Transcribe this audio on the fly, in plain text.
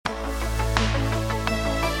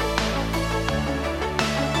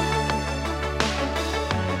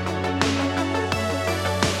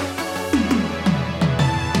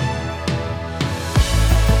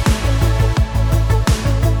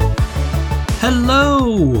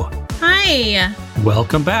Hello! Hi,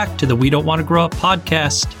 Welcome back to the We Don't Want to Grow Up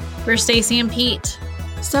podcast. we're Stacy and Pete.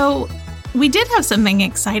 So, we did have something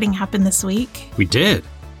exciting happen this week. We did.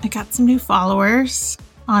 I got some new followers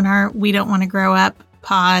on our We Don't Want to Grow Up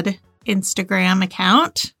pod Instagram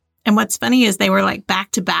account. And what's funny is they were like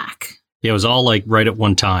back to back. Yeah, it was all like right at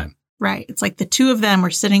one time. Right. It's like the two of them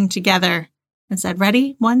were sitting together and said,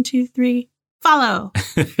 ready? 1, 2, 3, follow.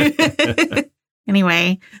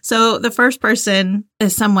 Anyway, so the first person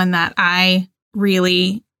is someone that I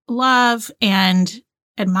really love and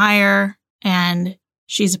admire. And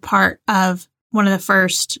she's a part of one of the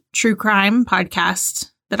first true crime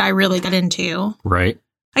podcasts that I really got into. Right.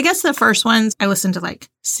 I guess the first ones I listened to like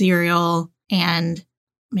Serial and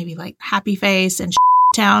maybe like Happy Face and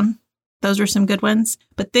Town. Those were some good ones.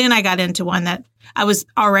 But then I got into one that I was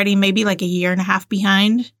already maybe like a year and a half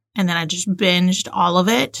behind. And then I just binged all of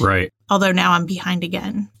it. Right. Although now I'm behind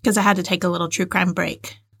again because I had to take a little true crime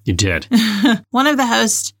break. You did. One of the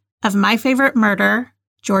hosts of My Favorite Murder,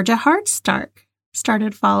 Georgia Hardstark,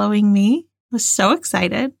 started following me. Was so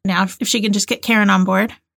excited. Now, if she can just get Karen on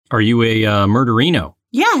board. Are you a murderino?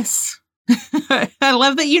 Yes. I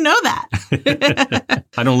love that you know that.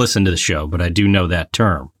 I don't listen to the show, but I do know that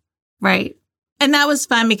term. Right. And that was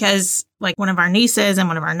fun because like one of our nieces and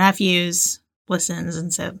one of our nephews listens.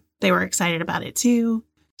 And so they were excited about it too.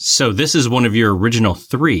 So this is one of your original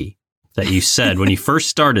 3 that you said when you first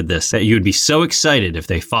started this, that you would be so excited if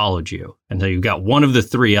they followed you. And so you got one of the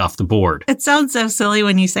 3 off the board. It sounds so silly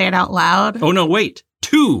when you say it out loud. Oh, no, wait.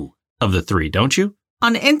 2 of the 3, don't you?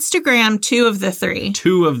 On Instagram, 2 of the 3.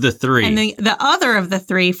 2 of the 3. And the other of the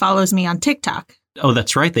 3 follows me on TikTok. Oh,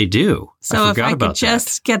 that's right. They do. So if I could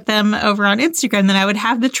just get them over on Instagram, then I would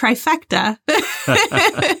have the trifecta.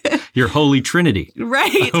 Your holy trinity.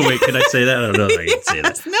 Right. Oh, wait, can I say that? I don't know if I can say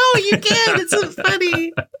that. No, you can't. It's so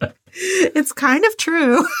funny. It's kind of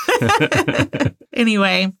true.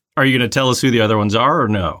 Anyway. Are you going to tell us who the other ones are or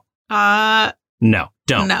no? No,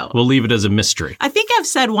 don't. No. We'll leave it as a mystery. I think I've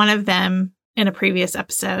said one of them in a previous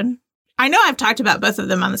episode. I know I've talked about both of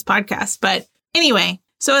them on this podcast, but anyway.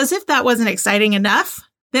 So as if that wasn't exciting enough,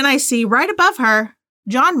 then I see right above her,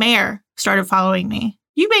 John Mayer started following me.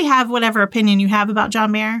 You may have whatever opinion you have about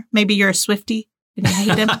John Mayer. Maybe you're a Swiftie and you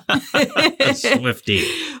hate him. Swiftie.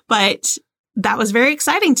 But that was very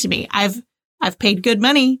exciting to me. I've paid good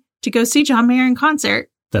money to go see John Mayer in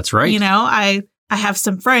concert. That's right. You know, I have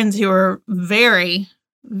some friends who are very,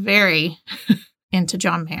 very into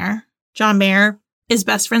John Mayer. John Mayer is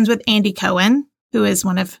best friends with Andy Cohen, who is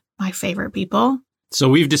one of my favorite people. So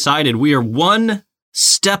we've decided we are one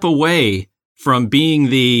step away from being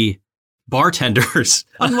the bartenders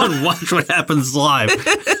on Watch What Happens Live.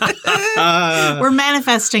 We're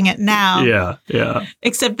manifesting it now. Yeah.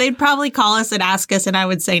 Except they'd probably call us and ask us, and I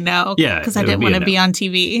would say no. Yeah, because I didn't want to be on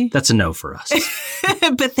TV. That's a no for us.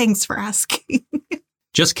 But thanks for asking.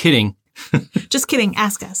 Just kidding. Just kidding.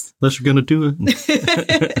 Ask us. Unless you're going to do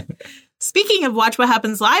it. Speaking of Watch What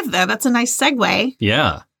Happens Live, though, that's a nice segue.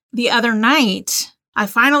 Yeah. The other night, I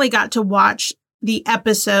finally got to watch the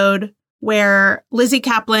episode where Lizzie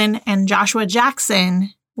Kaplan and Joshua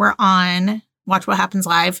Jackson were on Watch What Happens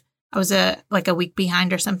Live. I was a week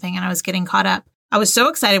behind or something, and I was getting caught up. I was so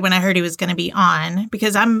excited when I heard he was going to be on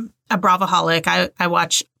because I'm a Bravoholic. I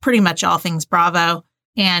watch pretty much all things Bravo,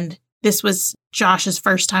 and this was Josh's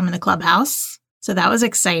first time in the clubhouse, so that was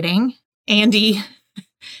exciting. Andy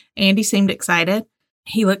seemed excited.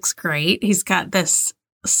 He looks great. He's got this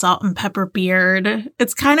salt and pepper beard.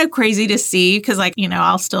 It's kind of crazy to see because,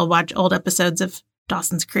 I'll still watch old episodes of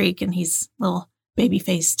Dawson's Creek and he's little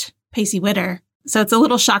baby-faced Pacey Witter. So it's a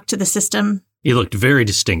little shock to the system. He looked very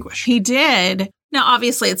distinguished. He did. Now,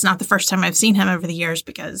 obviously, it's not the first time I've seen him over the years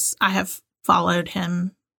because I have followed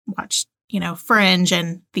him, watched, Fringe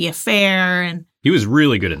and The Affair. And he was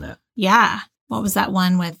really good in that. Yeah. What was that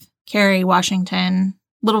one with Kerry Washington?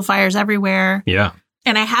 Little Fires Everywhere. Yeah.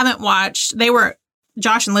 And I haven't watched,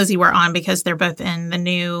 Josh and Lizzie were on because they're both in the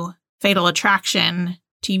new Fatal Attraction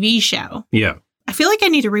TV show. Yeah. I feel like I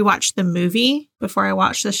need to rewatch the movie before I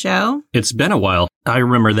watch the show. It's been a while. I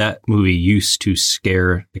remember that movie used to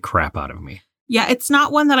scare the crap out of me. Yeah, it's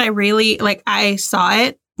not one that I really, I saw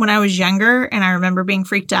it when I was younger and I remember being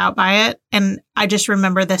freaked out by it. And I just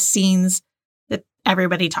remember the scenes that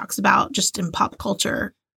everybody talks about just in pop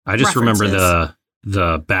culture. I just remember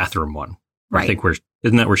the bathroom one. Right. I think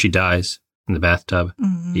isn't that where she dies? In the bathtub?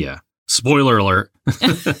 Mm-hmm. Yeah. Spoiler alert.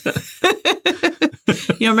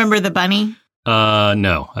 You remember the bunny?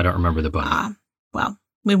 No, I don't remember the bunny. Well,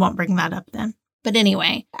 we won't bring that up then. But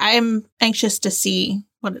anyway, I'm anxious to see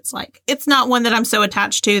what it's like. It's not one that I'm so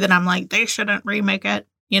attached to that I'm like, they shouldn't remake it,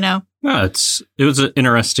 No, it was an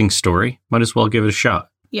interesting story. Might as well give it a shot.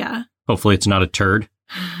 Yeah. Hopefully it's not a turd.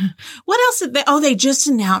 What else did they just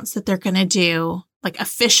announced that they're going to do, like,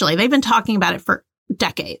 officially. They've been talking about it for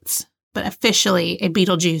decades, but officially a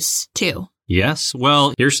Beetlejuice 2. Yes.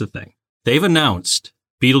 Well, here's the thing. They've announced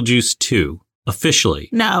Beetlejuice 2 officially.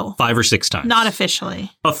 No. 5 or 6 times. Not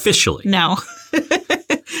officially. Officially. No.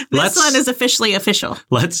 This one is officially official.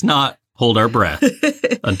 Let's not hold our breath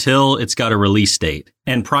until it's got a release date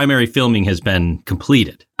and primary filming has been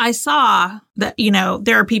completed. I saw that,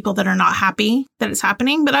 there are people that are not happy that it's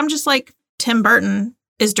happening, but I'm just like, Tim Burton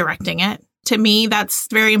is directing it. To me, that's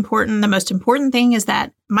very important. The most important thing is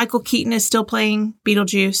that Michael Keaton is still playing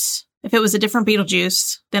Beetlejuice. If it was a different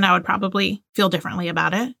Beetlejuice, then I would probably feel differently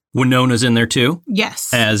about it. Winona's in there too.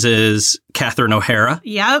 Yes. As is Catherine O'Hara.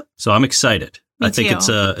 Yep. So I'm excited. Me I think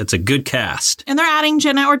too. it's a good cast. And they're adding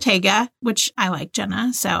Jenna Ortega, which I like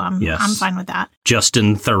Jenna, so I'm fine with that.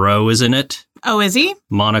 Justin Theroux is in it. Oh, is he?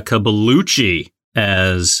 Monica Bellucci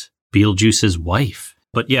as Beetlejuice's wife.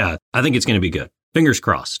 But yeah, I think it's going to be good. Fingers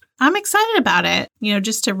crossed. I'm excited about it,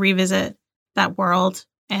 just to revisit that world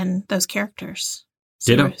and those characters.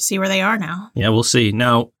 See where they are now. Yeah, we'll see.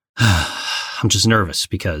 Now, I'm just nervous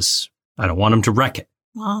because I don't want them to wreck it.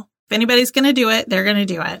 Well, if anybody's going to do it, they're going to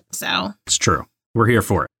do it. So it's true. We're here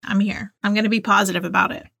for it. I'm here. I'm going to be positive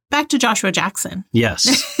about it. Back to Joshua Jackson.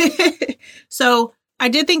 Yes. So I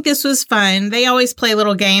did think this was fun. They always play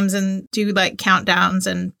little games and do like countdowns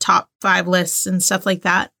and top 5 lists and stuff like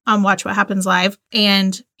that on Watch What Happens Live.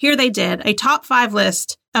 And here they did a top 5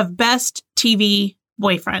 list of best TV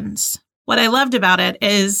boyfriends. What I loved about it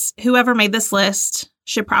is whoever made this list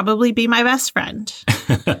should probably be my best friend.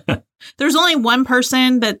 There's only one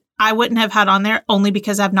person that I wouldn't have had on there only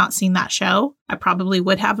because I've not seen that show. I probably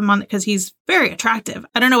would have him on it because he's very attractive.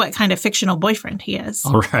 I don't know what kind of fictional boyfriend he is.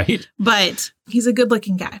 All right. But he's a good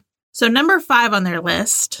looking guy. So number 5 on their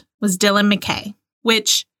list was Dylan McKay,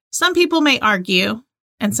 which some people may argue,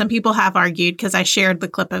 and some people have argued because I shared the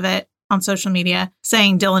clip of it on social media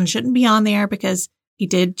saying Dylan shouldn't be on there because he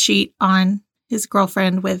did cheat on his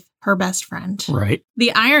girlfriend with her best friend. Right.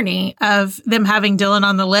 The irony of them having Dylan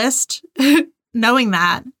on the list, knowing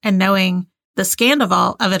that and knowing the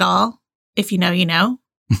scandal of it all, if you know, you know,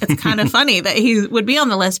 it's kind of funny that he would be on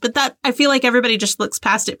the list. But that I feel like everybody just looks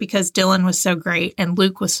past it because Dylan was so great and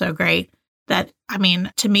Luke was so great that, I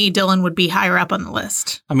mean, to me, Dylan would be higher up on the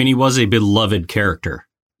list. I mean, he was a beloved character.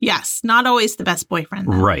 Yes. Not always the best boyfriend,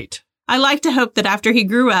 though. Right. I like to hope that after he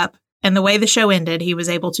grew up and the way the show ended, he was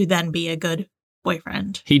able to then be a good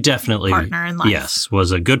boyfriend. He definitely, partner in life. Yes,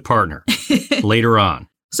 was a good partner later on.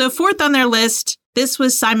 So 4th on their list, this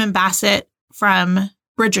was Simon Bassett from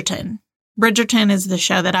Bridgerton. Bridgerton is the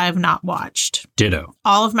show that I have not watched. Ditto.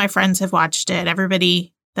 All of my friends have watched it.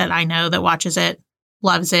 Everybody that I know that watches it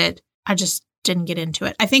loves it. I just didn't get into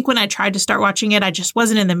it. I think when I tried to start watching it, I just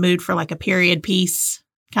wasn't in the mood for like a period piece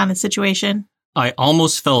kind of situation. I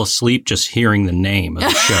almost fell asleep just hearing the name of the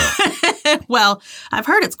show. Well, I've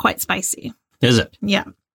heard it's quite spicy. Is it? Yeah.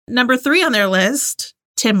 Number 3 on their list,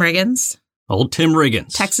 Tim Riggins. Old Tim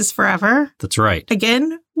Riggins. Texas Forever. That's right.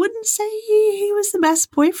 Again, wouldn't say he was the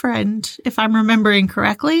best boyfriend, if I'm remembering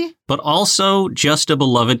correctly. But also just a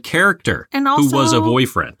beloved character And also who was a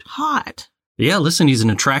boyfriend. Hot. Yeah, listen, he's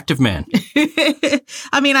an attractive man.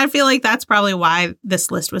 I mean, I feel like that's probably why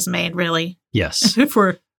this list was made, really. Yes.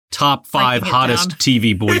 For Top 5 hottest down.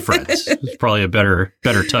 TV boyfriends. It's probably a better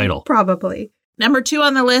title. Probably. Number 2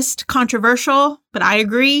 on the list, controversial, but I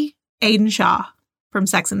agree, Aiden Shaw from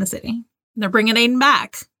Sex and the City. They're bringing Aiden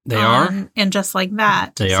back. They are? And Just Like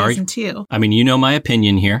That, They are? season 2. I mean, you know my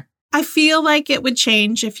opinion here. I feel like it would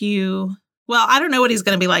change if well, I don't know what he's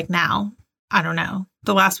going to be like now. I don't know.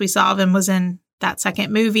 The last we saw of him was in that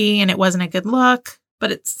second movie, and it wasn't a good look.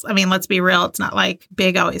 But let's be real. It's not like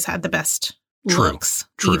Big always had the best looks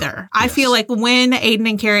either. I feel like when Aiden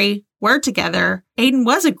and Carrie were together, Aiden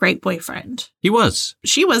was a great boyfriend. He was.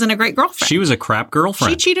 She wasn't a great girlfriend. She was a crap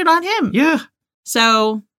girlfriend. She cheated on him. Yeah.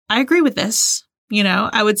 So I agree with this.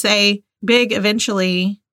 I would say Big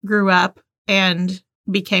eventually grew up and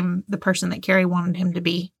became the person that Carrie wanted him to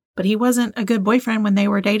be. But he wasn't a good boyfriend when they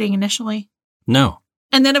were dating initially. No.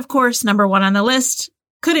 And then, of course, number 1 on the list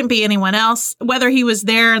couldn't be anyone else, whether he was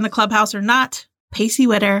there in the clubhouse or not. Pacey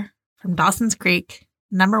Witter from Dawson's Creek,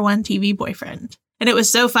 number 1 TV boyfriend. And it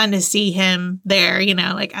was so fun to see him there,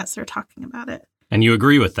 as they're talking about it. And you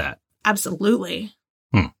agree with that? Absolutely.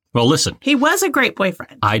 Well, listen. He was a great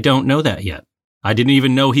boyfriend. I don't know that yet. I didn't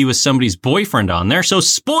even know he was somebody's boyfriend on there. So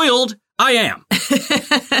spoiled. I am.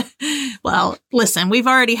 Well, listen, we've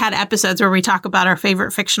already had episodes where we talk about our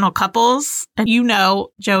favorite fictional couples. And you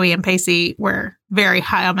know, Joey and Pacey were very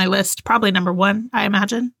high on my list. Probably number one, I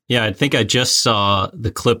imagine. Yeah, I think I just saw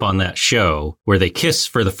the clip on that show where they kiss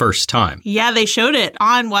for the first time. Yeah, they showed it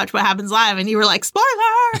on Watch What Happens Live, and you were like,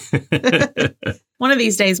 spoiler! One of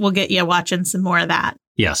these days, we'll get you watching some more of that.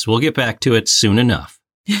 Yes, we'll get back to it soon enough.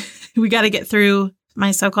 We got to get through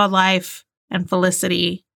My So-Called Life and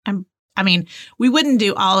Felicity. And I mean, we wouldn't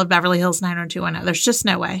do all of Beverly Hills 90210. There's just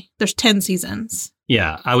no way. There's 10 seasons.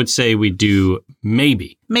 Yeah, I would say we do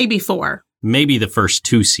maybe 4. Maybe the first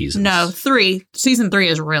 2 seasons. No, 3. Season 3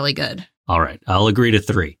 is really good. All right, I'll agree to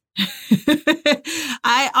 3.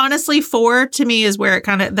 I honestly, 4 to me is where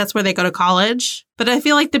that's where they go to college. But I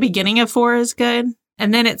feel like the beginning of 4 is good.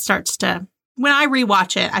 And then it starts to, when I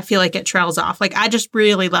rewatch it, I feel like it trails off. Like, I just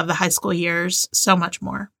really love the high school years so much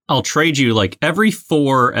more. I'll trade you like every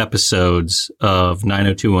 4 episodes of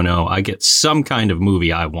 90210, I get some kind of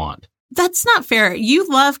movie I want. That's not fair. You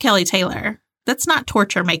love Kelly Taylor. That's not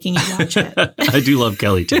torture making you watch it. I do love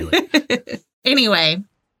Kelly Taylor. Anyway,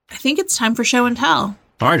 I think it's time for show and tell.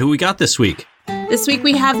 All right, who we got this week? This week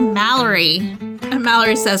we have Mallory. And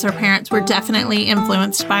Mallory says her parents were definitely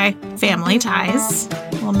influenced by Family Ties.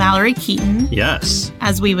 Well, Mallory Keaton. Yes.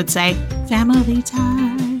 As we would say, Family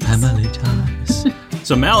Ties. Family Ties.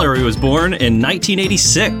 So Mallory was born in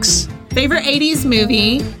 1986. Favorite 80s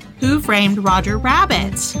movie? Who Framed Roger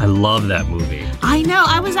Rabbit? I love that movie. I know.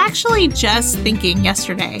 I was actually just thinking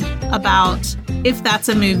yesterday about if that's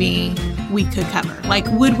a movie we could cover. Like,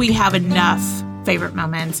 would we have enough favorite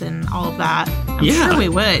moments and all of that? I'm sure we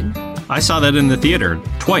would. I saw that in the theater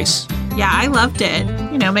twice. Yeah, I loved it.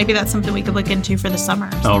 You know, maybe that's something we could look into for the summer.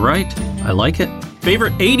 All right. I like it.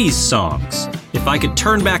 Favorite 80s songs? If I Could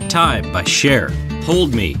Turn Back Time by Cher.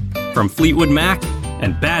 Hold Me from Fleetwood Mac.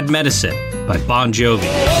 And Bad Medicine by Bon Jovi.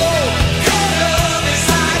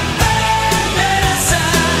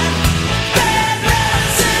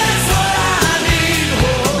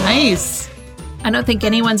 Nice. I don't think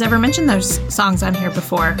anyone's ever mentioned those songs on here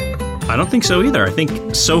before. I don't think so either. I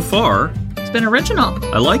think so far It's been original.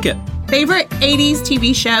 I like it. Favorite 80s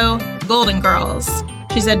TV show? Golden Girls.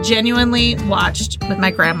 She said genuinely watched with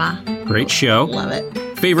my grandma. Great show. Love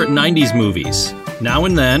it. Favorite 90s movies? Now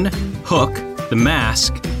and Then, Hook, The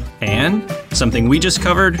Mask, and something we just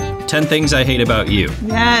covered, 10 Things I Hate About You.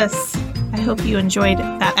 Yes. I hope you enjoyed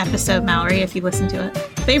that episode, Mallory, if you listened to it.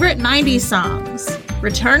 Favorite 90s songs?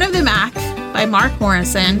 Return of the Mac by Mark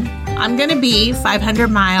Morrison. I'm Gonna Be 500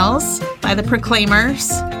 Miles by The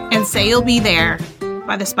Proclaimers. And Say You'll Be There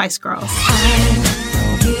by the Spice Girls.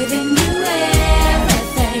 I'm giving you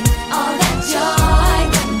everything, all that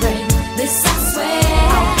joy can bring. This I swear,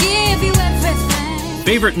 I'll give you everything.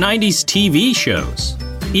 Favorite 90s TV shows?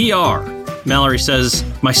 ER. Mallory says,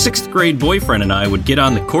 my 6th grade boyfriend and I would get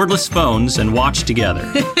on the cordless phones and watch together.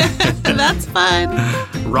 That's fun.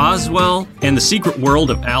 Roswell and The Secret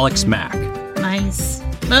World of Alex Mack. Nice.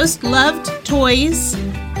 Most loved toys,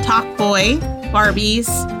 Talk Boy, Barbies,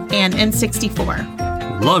 and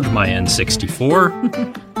N64. Loved my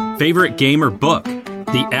N64. Favorite game or book?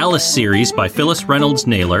 The Alice series by Phyllis Reynolds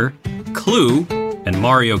Naylor, Clue, and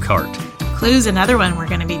Mario Kart. Clue's another one we're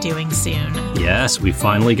going to be doing soon. Yes, we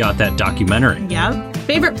finally got that documentary. Yep.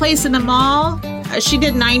 Favorite place in the mall? She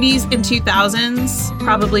did 90s and 2000s,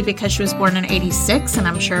 probably because she was born in 86, and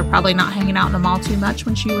I'm sure probably not hanging out in the mall too much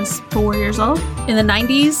when she was 4 years old. In the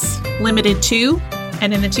 90s, Limited 2,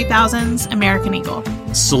 and in the 2000s, American Eagle.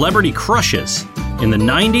 Celebrity crushes. In the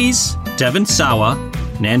 90s, Devon Sawa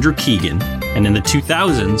and Andrew Keegan, and in the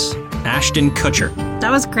 2000s, Ashton Kutcher.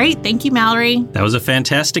 That was great. Thank you, Mallory. That was a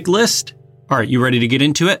fantastic list. All right, you ready to get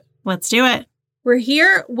into it? Let's do it. We're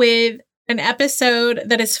here with an episode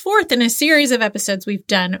that is 4th in a series of episodes we've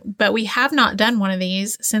done, but we have not done one of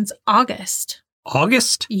these since August.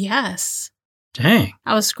 August? Yes. Dang.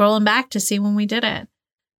 I was scrolling back to see when we did it.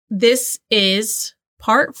 This is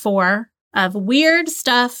part 4 of Weird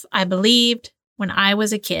Stuff I Believed When I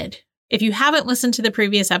Was a Kid. If you haven't listened to the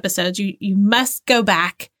previous episodes, you must go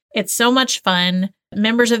back. It's so much fun.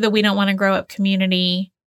 Members of the We Don't Want to Grow Up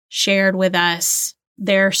community shared with us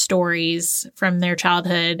their stories from their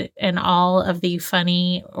childhood and all of the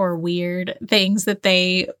funny or weird things that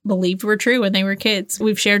they believed were true when they were kids.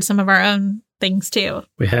 We've shared some of our own things too.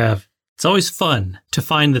 We have. It's always fun to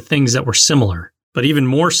find the things that were similar, but even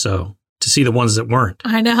more so to see the ones that weren't.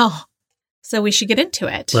 I know. So we should get into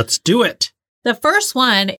it. Let's do it. The first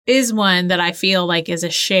one is one that I feel like is a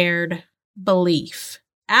shared belief.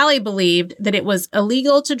 Allie believed that it was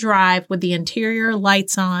illegal to drive with the interior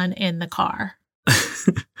lights on in the car.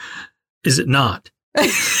 Is it not?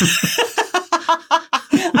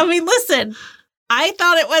 I mean, listen, I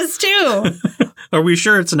thought it was too. Are we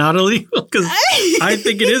sure it's not illegal? Because I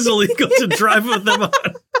think it is illegal to drive with them on.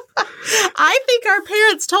 I think our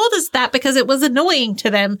parents told us that because it was annoying to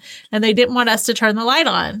them and they didn't want us to turn the light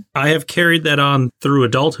on. I have carried that on through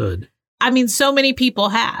adulthood. I mean, so many people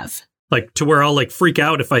have. Like to where I'll like freak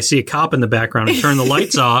out if I see a cop in the background and turn the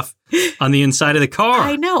lights off on the inside of the car.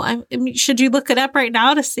 I know. I mean, should you look it up right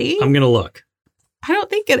now to see? I'm going to look. I don't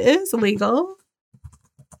think it is illegal.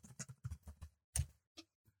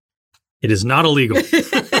 It is not illegal. I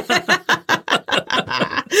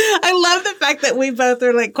love the fact that we both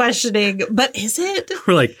are like questioning, but is it?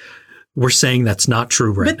 We're saying that's not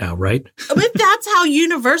true right now, right? But that's how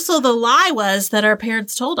universal the lie was that our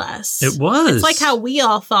parents told us. It was. It's like how we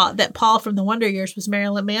all thought that Paul from the Wonder Years was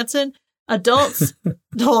Marilyn Manson. Adults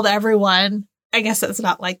told everyone. I guess that's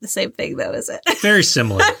not like the same thing, though, is it? Very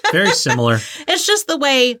similar. Very similar. It's just the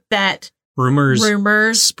way that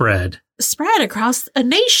rumors spread across a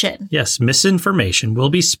nation. Yes, misinformation will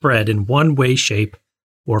be spread in one way, shape,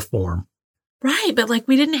 or form. Right, but like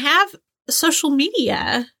we didn't have social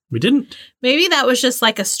media. We didn't. Maybe that was just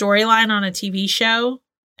like a storyline on a TV show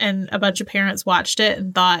and a bunch of parents watched it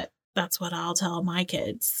and thought, that's what I'll tell my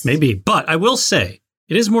kids. Maybe. But I will say,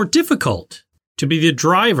 it is more difficult to be the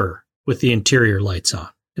driver with the interior lights on.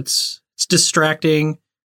 It's distracting.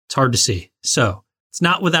 It's hard to see. So it's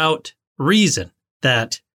not without reason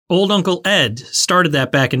that old Uncle Ed started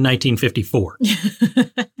that back in 1954.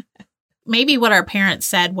 Maybe what our parents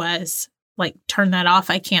said was, like, turn that off,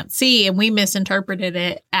 I can't see. And we misinterpreted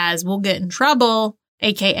it as we'll get in trouble,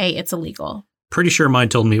 AKA it's illegal. Pretty sure mine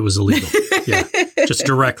told me it was illegal. Yeah, just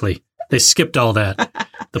directly. They skipped all that.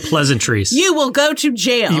 The pleasantries. You will go to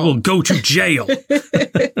jail. You will go to jail.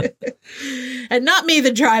 And not me,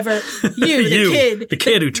 the driver. You, the kid. The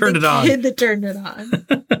kid who turned it on. The kid that turned it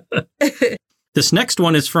on. This next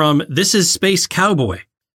one is from This Is Space Cowboy.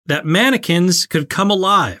 That mannequins could come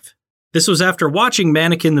alive. This was after watching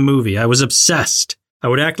Mannequin the movie. I was obsessed. I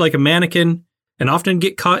would act like a mannequin and often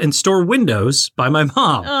get caught in store windows by my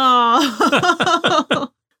mom. Oh.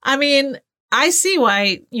 I mean, I see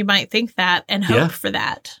why you might think that and hope for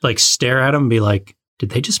that. Like stare at them and be like, did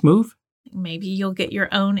they just move? Maybe you'll get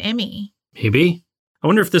your own Emmy. Maybe. I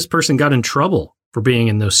wonder if this person got in trouble for being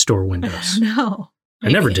in those store windows. No. I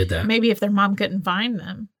never did that. Maybe if their mom couldn't find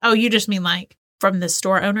them. Oh, you just mean like from the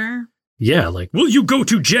store owner? Yeah, like, will you go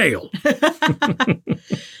to jail?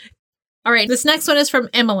 All right, this next one is from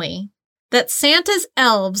Emily. That Santa's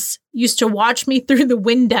elves used to watch me through the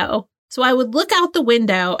window. So I would look out the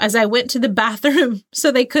window as I went to the bathroom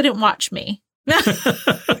so they couldn't watch me.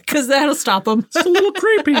 Because that'll stop them. It's a little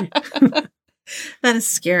creepy. That is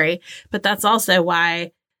scary. But that's also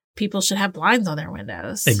why people should have blinds on their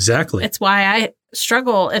windows. Exactly. It's why I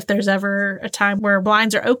struggle if there's ever a time where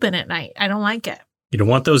blinds are open at night. I don't like it. You don't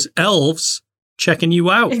want those elves checking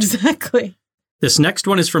you out. Exactly. This next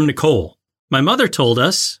one is from Nicole. My mother told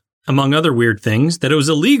us, among other weird things, that it was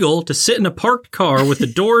illegal to sit in a parked car with the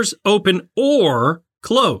doors open or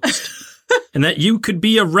closed, and that you could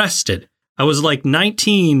be arrested. I was like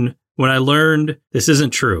 19 when I learned this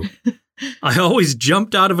isn't true. I always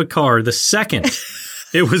jumped out of a car the second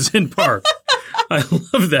it was in park. I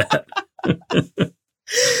love that.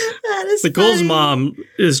 That is Nicole's funny. mom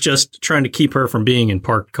is just trying to keep her from being in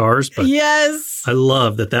parked cars, but yes. I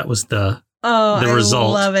love that was the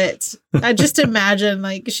result. I love it. I just imagine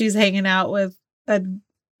like she's hanging out with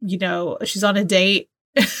she's on a date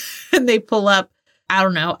and they pull up, I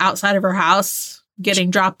don't know, outside of her house,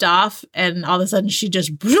 getting dropped off, and all of a sudden she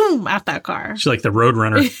just boom out that car. She's like the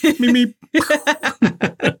Roadrunner. Meep,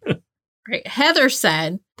 meep. Right. Heather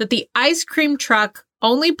said that the ice cream truck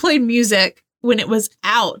only played music when it was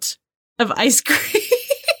out of ice cream.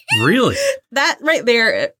 Really? That right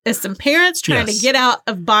there is some parents trying to get out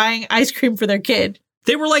of buying ice cream for their kid.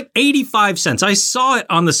 They were like 85 cents. I saw it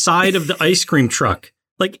on the side of the ice cream truck.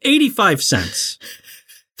 Like 85 cents.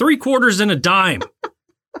 3/4 and a dime.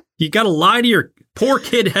 You got to lie to your poor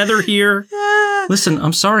kid, Heather, here. Listen,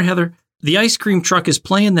 I'm sorry, Heather. The ice cream truck is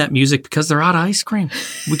playing that music because they're out of ice cream.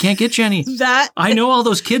 We can't get you any. I know all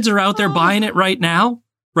those kids are out there buying it right now,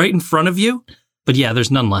 right in front of you. But yeah,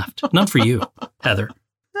 there's none left. None for you, Heather.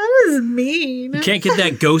 That is mean. You can't get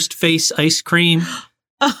that ghost face ice cream.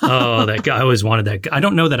 Oh, that guy. I always wanted that. I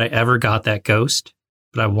don't know that I ever got that ghost,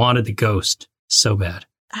 but I wanted the ghost so bad.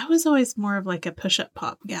 I was always more of like a push-up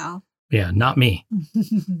pop gal. Yeah, not me.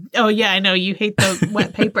 Oh, yeah, I know. You hate the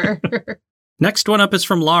wet paper. Next one up is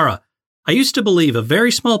from Laura. I used to believe a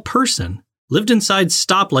very small person lived inside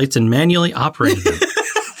stoplights and manually operated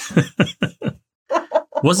them.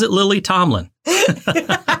 Was it Lily Tomlin?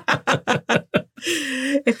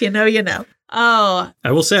 If you know, you know. Oh,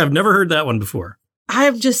 I will say I've never heard that one before.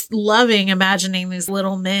 I'm just loving imagining these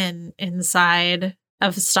little men inside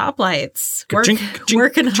of stoplights Ka-chink, ka-chink,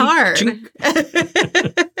 working ka-chink,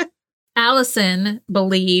 hard. Allison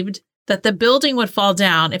believed that the building would fall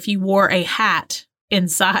down if you wore a hat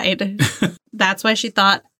inside. That's why she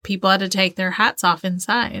thought people had to take their hats off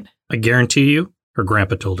inside. I guarantee you, her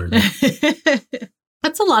grandpa told her that.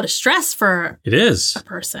 That's a lot of stress for It is. a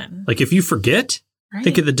person. Like if you forget, Right?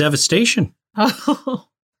 think of the devastation. Oh,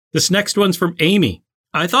 This next one's from Amy.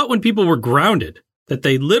 I thought when people were grounded that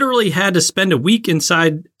they literally had to spend a week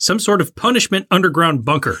inside some sort of punishment underground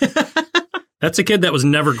bunker. That's a kid that was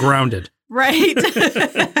never grounded. right.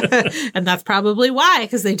 And that's probably why,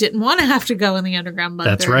 because they didn't want to have to go in the underground bunker.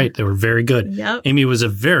 That's right. They were very good. Yep. Amy was a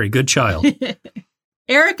very good child.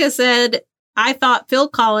 Erica said, I thought Phil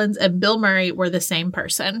Collins and Bill Murray were the same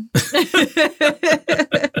person.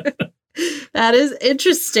 That is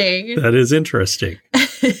interesting. That is interesting.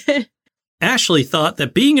 Ashley thought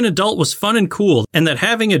that being an adult was fun and cool and that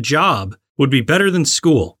having a job would be better than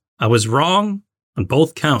school. I was wrong on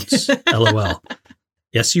both counts. LOL.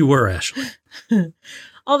 Yes, you were, Ashley.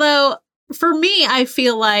 Although, for me, I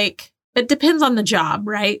feel like it depends on the job,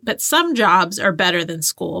 right? But some jobs are better than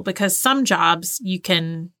school because some jobs you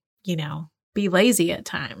can, be lazy at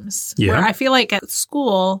times. Yeah. Where I feel like at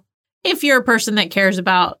school, if you're a person that cares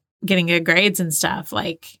about getting good grades and stuff,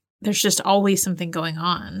 like there's just always something going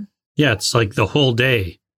on. Yeah, it's like the whole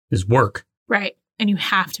day is work. Right. And you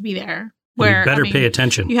have to be there. And you better pay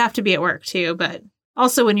attention. You have to be at work too, but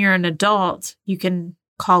also when you're an adult, you can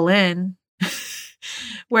call in.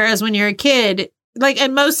 Whereas when you're a kid,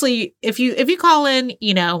 and mostly if you call in,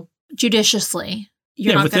 judiciously,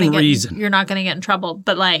 you're within reason. You're not going to get in trouble.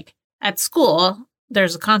 But at school,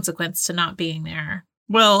 there's a consequence to not being there.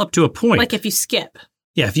 Well, up to a point. Like if you skip.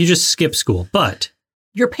 Yeah, if you just skip school. But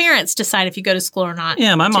Your parents decide if you go to school or not.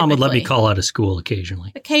 yeah, my mom would let me typically. call out of school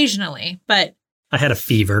occasionally. Occasionally, but I had a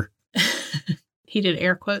fever. he did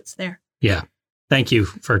air quotes there. Yeah. Thank you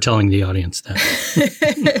for telling the audience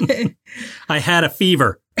that. I had a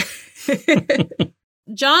fever.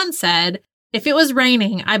 John said, if it was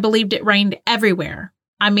raining, I believed it rained everywhere.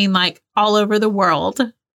 I mean, all over the world.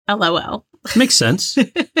 LOL. Makes sense.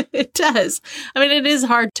 It does. I mean, it is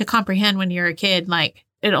hard to comprehend when you're a kid,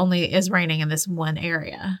 it only is raining in this one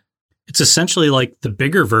area. It's essentially like the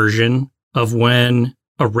bigger version of when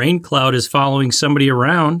a rain cloud is following somebody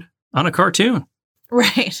around on a cartoon.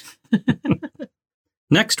 Right.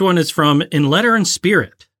 Next one is from In Letter and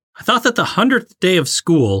Spirit. I thought that the 100th day of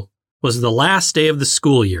school was the last day of the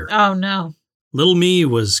school year. Oh, no. Little me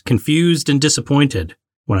was confused and disappointed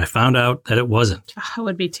when I found out that it wasn't. I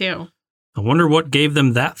would be too. I wonder what gave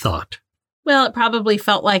them that thought. Well, it probably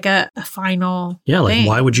felt like a final Yeah, thing.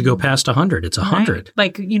 why would you go past 100? It's 100.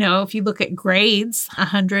 Right. If you look at grades,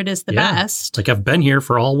 100 is the Yeah. best. It's like I've been here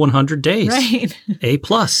for all 100 days. Right. A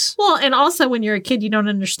plus. Well, and also when you're a kid, you don't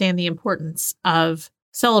understand the importance of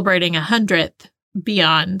celebrating 100th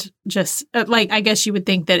beyond just, I guess you would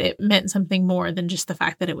think that it meant something more than just the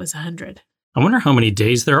fact that it was 100. I wonder how many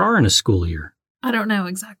days there are in a school year. I don't know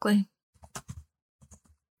exactly. I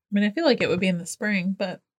mean, I feel like it would be in the spring,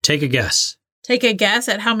 but Take a guess. take a guess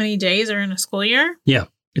at how many days are in a school year? Yeah,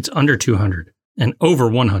 it's under 200 and over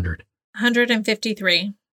 100.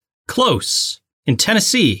 153. Close. In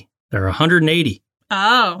Tennessee, there are 180.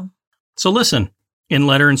 Oh. So listen, In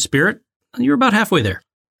Letter and Spirit, you're about halfway there.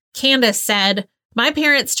 Candace said, my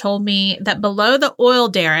parents told me that below the oil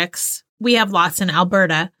derricks, we have lots in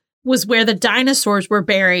Alberta, was where the dinosaurs were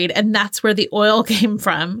buried, and that's where the oil came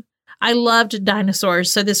from. I loved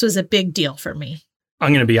dinosaurs, so this was a big deal for me. I'm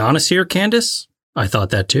going to be honest here, Candace. I thought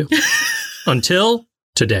that too. Until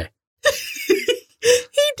today.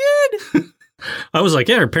 He did. I was like,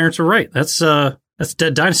 yeah, her parents were right. That's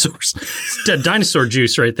dead dinosaurs. It's dead dinosaur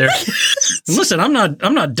juice right there. And listen, I'm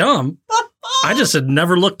not dumb. I just had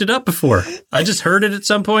never looked it up before. I just heard it at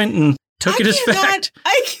some point and took it as fact.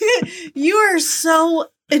 I can't. You are so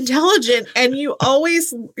intelligent, and you're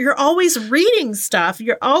always reading stuff.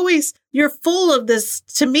 You're full of this,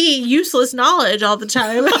 to me, useless knowledge all the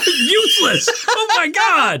time. Useless. Oh my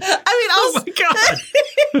God. Oh my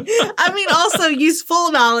God. I mean, also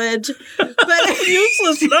useful knowledge, but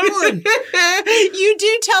Useless knowledge. you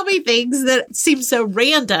do tell me things that seem so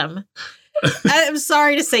random. I'm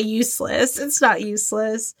sorry to say useless. It's not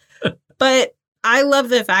useless, but I love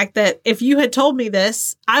the fact that if you had told me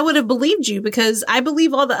this, I would have believed you because I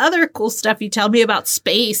believe all the other cool stuff you tell me about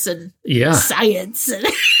space and Yeah. science. And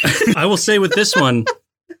I will say with this one,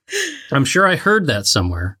 I'm sure I heard that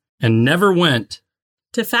somewhere and never went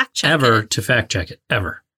to fact check ever it, to fact check it,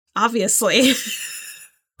 ever. obviously.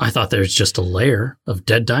 I thought there's just a layer of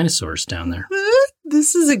dead dinosaurs down there.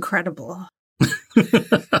 This is incredible.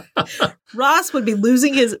 Ross would be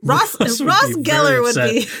losing his Ross Ross would Ross be Geller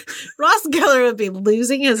very would be Ross Geller would be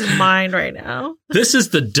losing his mind right now. This is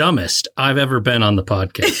the dumbest I've ever been on the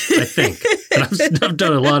podcast, I think. And I've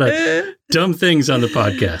done a lot of dumb things on the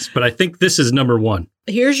podcast, but I think this is number one.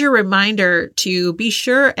 Here's your reminder to be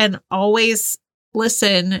sure and always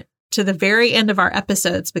listen to the very end of our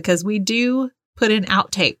episodes because we do put in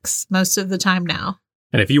outtakes most of the time now.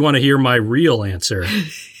 And if you want to hear my real answer,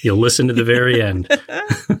 you'll listen to the very end.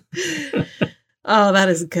 Oh, that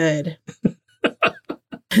is good.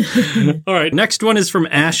 All right. Next one is from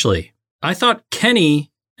Ashley. I thought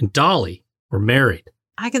Kenny and Dolly were married.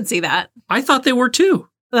 I can see that. I thought they were too.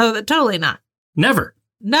 Oh, totally not. Never.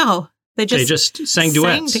 No, they just sang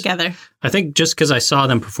duets together. I think just because I saw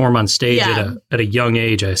them perform on stage Yeah. at a young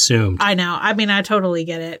age, I assumed. I know. I mean, I totally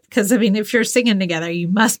get it. Because, I mean, if you're singing together, you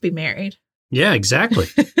must be married. Yeah, exactly.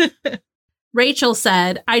 Rachel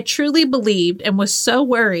said, I truly believed and was so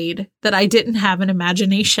worried that I didn't have an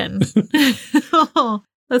imagination. Oh,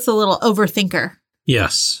 that's a little overthinker.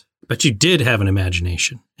 Yes. But you did have an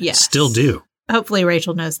imagination. Yes. Still do. Hopefully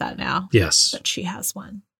Rachel knows that now. Yes. That she has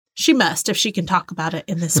one. She must if she can talk about it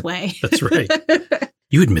in this way. That's right.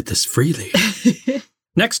 You admit this freely.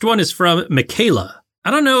 Next one is from Michaela.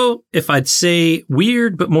 I don't know if I'd say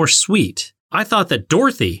weird, but more sweet. I thought that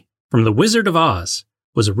Dorothy from The Wizard of Oz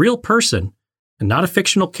was a real person and not a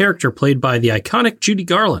fictional character played by the iconic Judy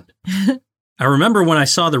Garland. I remember when I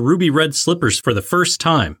saw the ruby red slippers for the first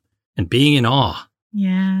time and being in awe.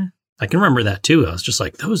 Yeah. I can remember that too. I was just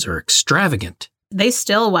like, those are extravagant. They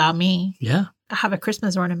still wow me. Yeah. I have a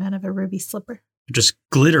Christmas ornament of a ruby slipper. Just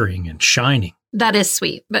glittering and shining. That is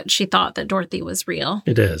sweet, but she thought that Dorothy was real.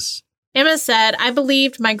 It is. Emma said, I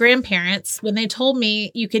believed my grandparents when they told me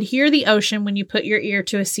you could hear the ocean when you put your ear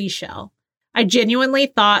to a seashell. I genuinely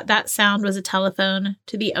thought that sound was a telephone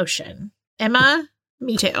to the ocean. Emma,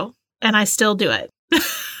 me too. And I still do it.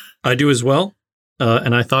 I do as well.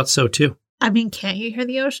 And I thought so too. I mean, can't you hear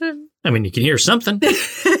the ocean? I mean, you can hear something.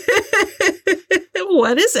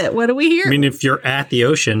 What is it? What do we hear? I mean, if you're at the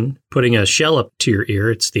ocean, putting a shell up to your ear,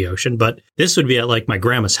 it's the ocean. But this would be at like my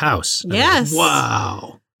grandma's house. And Yes.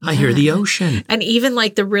 Wow. I hear the ocean. And even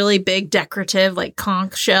like the really big decorative, like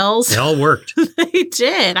conch shells. They all worked. They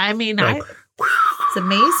did. I mean, Like, it's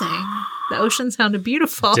amazing. The ocean sounded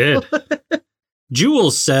beautiful. did.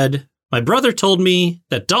 Jules said, my brother told me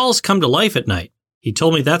that dolls come to life at night. He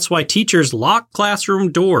told me that's why teachers lock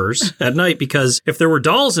classroom doors at night because if there were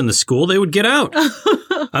dolls in the school, they would get out.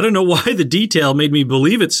 I don't know why the detail made me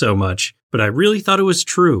believe it so much, but I really thought it was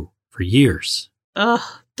true for years. Ugh,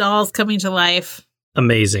 dolls coming to life.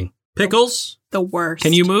 Amazing. Pickles, The worst.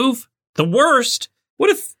 can you move? The worst.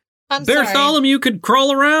 What if I'm sorry. Bartholomew could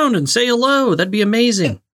crawl around and say hello? That'd be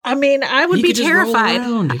amazing. I mean, I would He be could just roll terrified.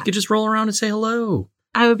 around. He could just roll around and say hello.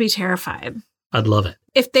 I would be terrified. I'd love it.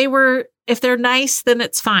 If they're nice, then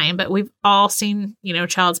it's fine. But we've all seen,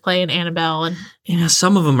 Child's Play and Annabelle. And Yeah,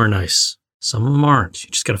 some of them are nice. Some of them aren't. You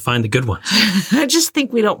just got to find the good ones. I just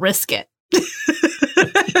think we don't risk it.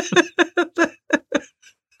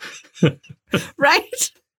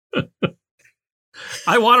 Right?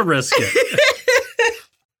 I want to risk it.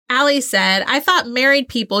 Allie said, I thought married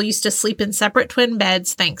people used to sleep in separate twin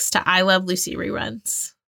beds thanks to I Love Lucy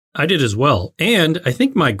reruns. I did as well. And I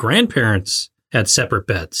think my grandparents had separate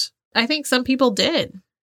beds. I think some people did.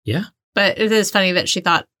 Yeah, But it is funny that she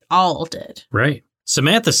thought all did. right.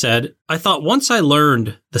 Samantha said, I thought once I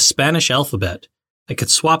learned the Spanish alphabet, I could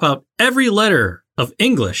swap out every letter of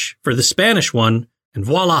English for the Spanish one, and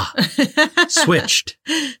voila, switched.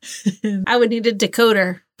 I would need a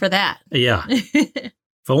decoder for that. Yeah,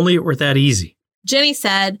 if only it were that easy. Jenny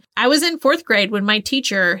said, I was in 4th grade when my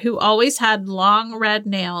teacher, who always had long red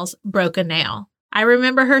nails, broke a nail. I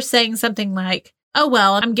remember her saying something like, oh,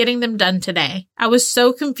 well, I'm getting them done today. I was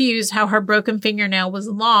so confused how her broken fingernail was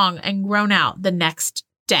long and grown out the next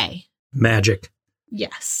day. Magic.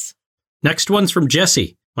 Yes. Next one's from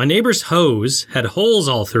Jesse. My neighbor's hose had holes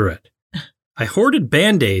all through it. I hoarded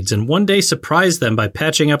Band-Aids and one day surprised them by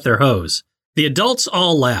patching up their hose. The adults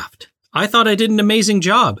all laughed. I thought I did an amazing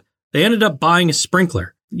job. They ended up buying a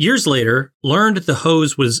sprinkler. Years later, learned the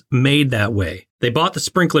hose was made that way. They bought the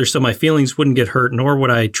sprinkler so my feelings wouldn't get hurt, nor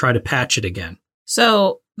would I try to patch it again.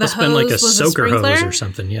 So the Must have hose been like a was soaker sprinkler, hose or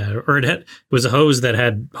something, yeah. Or it was a hose that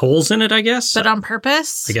had holes in it, I guess. but on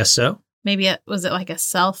purpose? I guess so. Maybe was it like a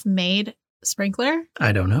self-made sprinkler?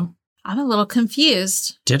 I don't know. I'm a little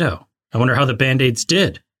confused. Ditto. I wonder how the Band-Aids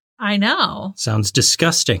did. I know. Sounds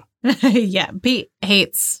disgusting. Yeah, Pete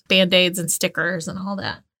hates Band-Aids and stickers and all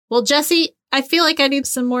that. Well, Jesse, I feel like I need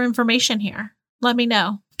some more information here. Let me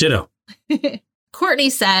know. Ditto. Courtney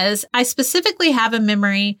says, I specifically have a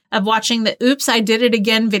memory of watching the Oops, I Did It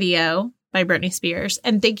Again video by Britney Spears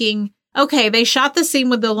and thinking, okay, they shot the scene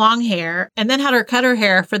with the long hair and then had her cut her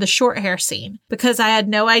hair for the short hair scene because I had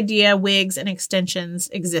no idea wigs and extensions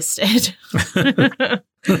existed.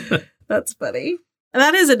 That's funny. And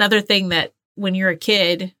that is another thing that when you're a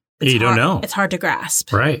kid, You don't know. It's hard to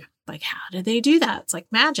grasp. Right. Like, how did they do that? It's like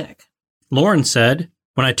magic. Lauren said,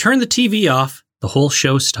 when I turned the TV off, the whole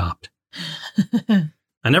show stopped.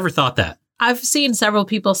 I never thought that. I've seen several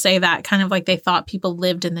people say that, kind of like they thought people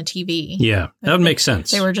lived in the TV. Yeah, that would make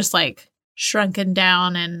sense. They were just like shrunken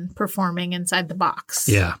down and performing inside the box.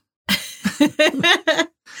 Yeah.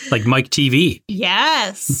 Like Mike TV.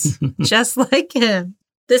 Yes, just like him.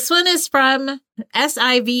 This one is from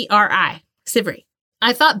Sivri. Sivri.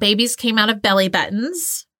 I thought babies came out of belly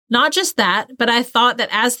buttons. Not just that, but I thought that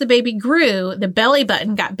as the baby grew, the belly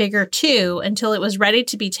button got bigger too until it was ready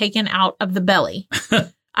to be taken out of the belly.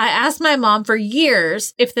 I asked my mom for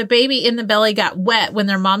years if the baby in the belly got wet when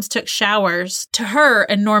their moms took showers, to her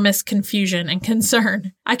enormous confusion and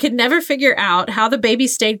concern. I could never figure out how the baby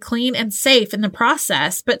stayed clean and safe in the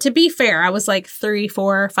process, but to be fair, I was like 3,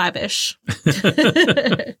 4, 5-ish.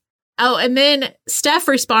 Oh, and then Steph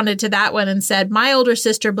responded to that one and said, my older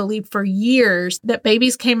sister believed for years that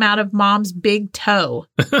babies came out of mom's big toe.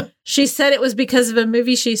 She said it was because of a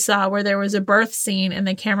movie she saw where there was a birth scene and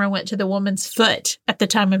the camera went to the woman's foot at the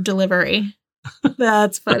time of delivery.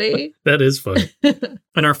 That's funny. That is funny.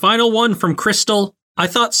 And our final one from Crystal. I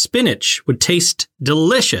thought spinach would taste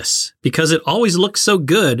delicious because it always looked so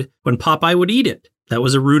good when Popeye would eat it. That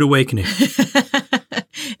was a rude awakening.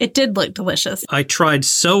 It did look delicious. I tried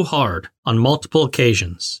so hard on multiple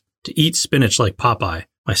occasions to eat spinach like Popeye.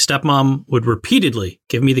 My stepmom would repeatedly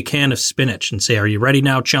give me the can of spinach and say, are you ready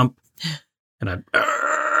now, chump? And I'd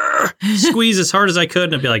squeeze as hard as I could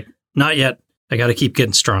and I'd be like, not yet. I got to keep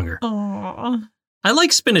getting stronger. Aww. I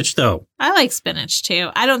like spinach, though. I like spinach, too.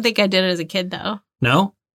 I don't think I did it as a kid, though.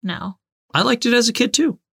 No? No. I liked it as a kid,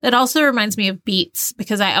 too. It also reminds me of beets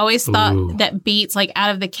because I always thought that beets, like out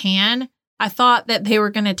of the can, I thought that they were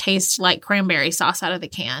going to taste like cranberry sauce out of the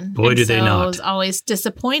can. Boy, do they not. I was always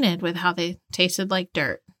disappointed with how they tasted like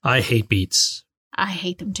dirt. I hate beets. I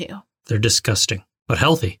hate them too. They're disgusting, but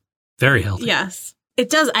healthy. Very healthy. Yes. It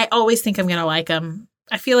does. I always think I'm going to like them.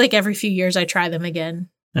 I feel like every few years I try them again.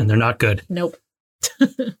 And they're not good. Nope.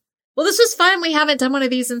 Well, this was fun. We haven't done one of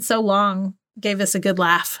these in so long. Gave us a good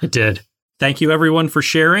laugh. It did. Thank you, everyone, for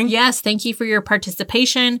sharing. Yes, thank you for your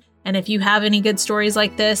participation. And if you have any good stories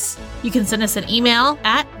like this, you can send us an email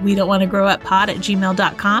at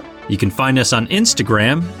wedon'twannagrowuppod@gmail.com. You can find us on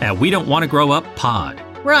Instagram at We Don't Want to Grow Up Pod.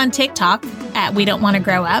 We're on TikTok at We Don't Want to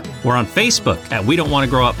Grow Up. We're on Facebook at We Don't Want to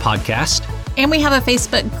Grow Up Podcast. And we have a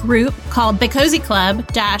Facebook group called The Cozy Club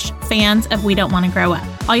 - Fans of We Don't Want to Grow Up.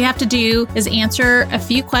 All you have to do is answer a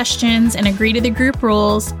few questions and agree to the group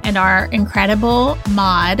rules, and our incredible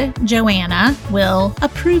mod, Joanna, will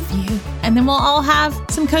approve you. And then we'll all have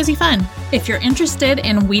some cozy fun. If you're interested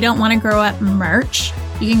in We Don't Want to Grow Up merch,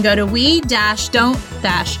 you can go to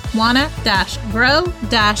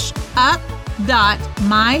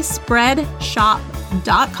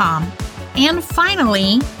we-don't-wanna-grow-up.myspreadshop.com. And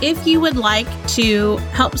finally, if you would like to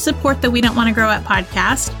help support the We Don't Want to Grow Up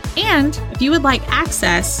podcast, and if you would like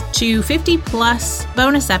access to 50 plus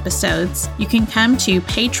bonus episodes, you can come to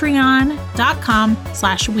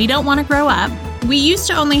patreon.com/We Don't Want to Grow Up. We used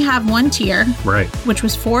to only have one tier, Right. which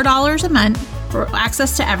was $4 a month for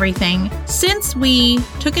access to everything. Since we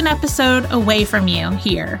took an episode away from you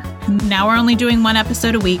here, now we're only doing one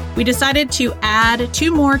episode a week, we decided to add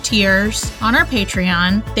 2 more tiers on our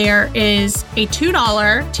Patreon. There is a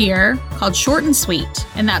 $2 tier called Short and Sweet,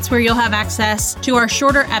 and that's where you'll have access to our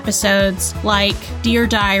shorter episodes like Dear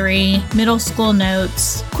Diary, Middle School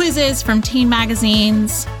Notes, quizzes from teen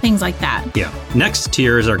magazines, things like that. Yeah. Next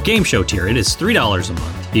tier is our game show tier. It is $3 a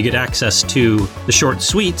month. You get access to the short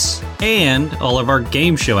sweets and all of our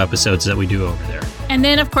game show episodes that we do over there. And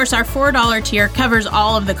then, of course, our $4 tier covers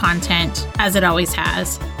all of the content, as it always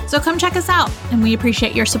has. So come check us out, and we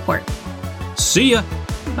appreciate your support. See ya.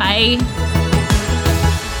 Bye.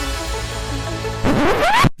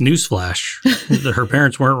 Newsflash. Her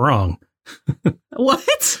parents weren't wrong.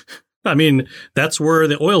 What? I mean, that's where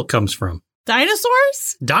the oil comes from.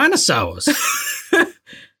 Dinosaurs? Dinosaurs.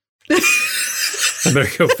 I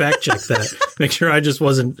better go fact check that. Make sure I just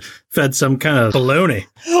wasn't fed some kind of baloney.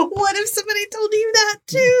 What if somebody told you that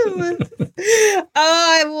too?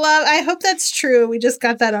 I hope that's true. We just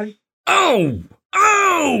got that on. Oh!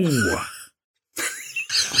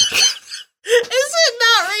 Is it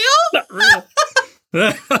not real? Not real.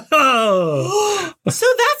 Oh, So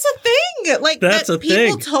that's a thing. Like That's that a people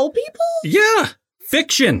thing. told people? yeah.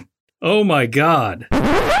 Fiction. Oh, my God.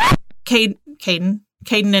 Caden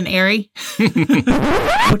and Ari.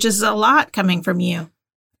 Which is a lot coming from you.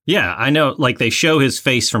 Yeah, I know. Like, they show his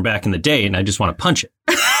face from back in the day, and I just want to punch it.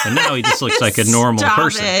 And now he just looks like a normal Stop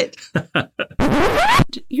person. It.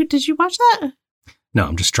 Did you watch that? No,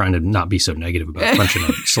 I'm just trying to not be so negative about punching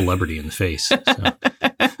a celebrity in the face. So.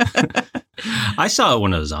 I saw it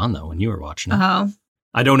when it was on, though, when you were watching it. Oh.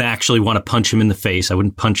 I don't actually want to punch him in the face. I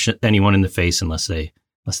wouldn't punch anyone in the face unless they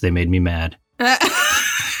made me mad.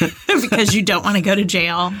 Because you don't want to go to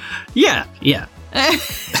jail. Yeah.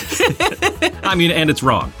 I mean, and it's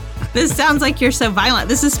wrong. This sounds like you're so violent.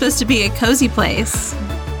 This is supposed to be a cozy place.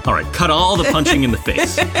 All right, cut all the punching in the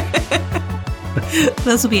face.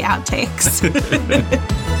 Those will be outtakes.